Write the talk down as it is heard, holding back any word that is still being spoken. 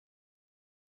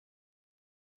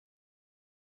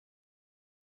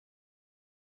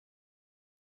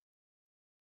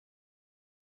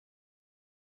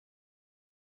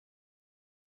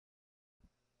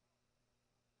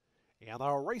And the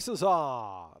race is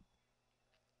on.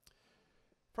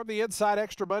 From the inside,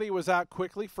 Extra Money was out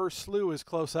quickly. First Slew is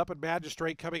close up, and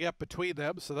Magistrate coming up between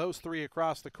them. So those three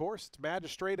across the course. It's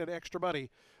Magistrate and Extra Money.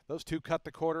 Those two cut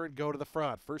the corner and go to the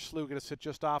front. First Slew going to sit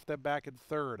just off them back in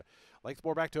third. Length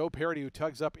more back to O'Parity, who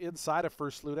tugs up inside of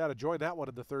First Slew now to join that one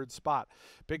in the third spot.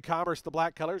 Big Commerce, the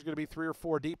black color, is going to be 3 or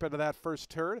 4 deep into that first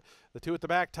turn. The two at the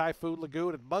back, Typhoon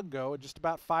Lagoon and Mungo, and just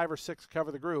about 5 or 6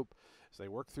 cover the group as they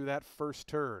work through that first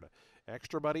turn.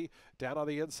 Extra Money down on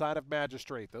the inside of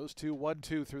Magistrate. Those two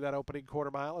 1-2 through that opening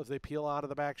quarter mile as they peel out of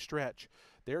the back stretch.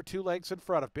 They're 2 lengths in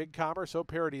front of Big Commerce,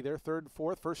 O'Parity. They're third and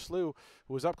fourth. First Slew,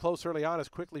 who was up close early on, is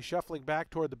quickly shuffling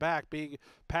back toward the back, being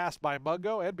passed by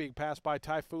Mungo and being passed by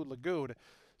Typhoon Lagoon.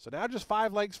 So now just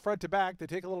 5 lengths front to back. They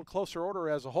take a little closer order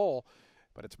as a whole.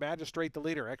 But it's Magistrate the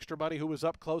leader. Extra Money, who was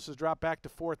up close, has dropped back to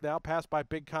fourth now, passed by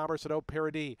Big Commerce and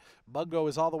O'Parity. Mungo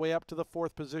is all the way up to the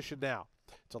 4th position now.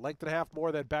 It's a length and a half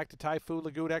more, then back to Typhoon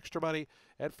Lagoon, Extra Money,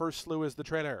 and First Slew is the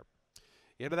trailer.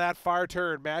 Into that far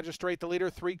turn, Magistrate the leader,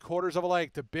 3/4 of a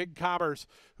length to Big Commerce,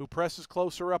 who presses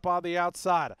closer up on the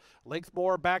outside. Length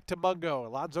more back to Mungo.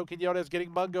 Alonzo Quinones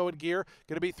getting Mungo in gear.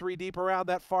 Going to be 3 deep around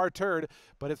that far turn,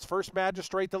 but it's First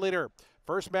Magistrate the leader.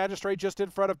 First Magistrate just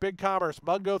in front of Big Commerce.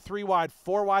 Mungo 3 wide,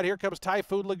 4 wide. Here comes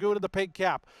Typhoon Lagoon in the pink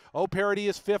cap. O'Parity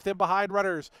is 5th in behind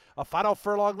runners. A final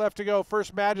furlong left to go.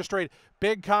 First Magistrate,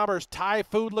 Big Commerce,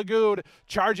 Typhoon Lagoon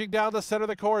charging down the center of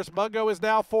the course. Mungo is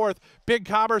now 4th. Big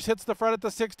Commerce hits the front at the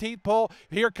 16th pole.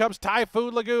 Here comes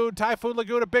Typhoon Lagoon. Typhoon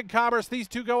Lagoon and Big Commerce. These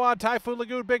two go on. Typhoon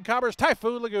Lagoon, Big Commerce,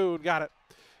 Typhoon Lagoon. Got it.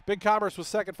 Big Commerce was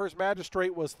 2nd. First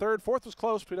Magistrate was 3rd. 4th was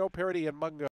close between O'Parity and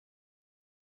Mungo.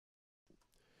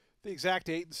 The exact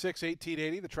 8 and 6,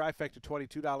 $18.80. The trifecta,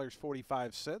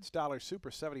 $22.45. Dollar Super,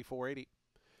 $74.80.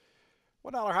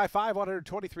 $1 high five,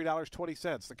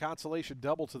 $123.20. The consolation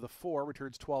double to the 4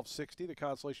 returns $12.60. The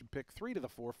consolation pick 3 to the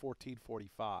 4,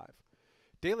 $14.45.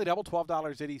 Daily double,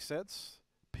 $12.80.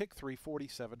 Pick 3,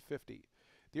 $47.50.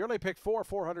 The early pick 4,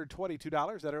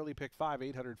 $422. That early pick 5,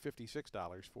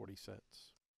 $856.40.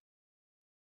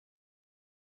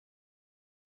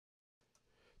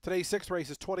 Today's 6th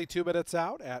race is 22 minutes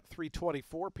out at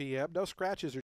 3:24 p.m. No scratches or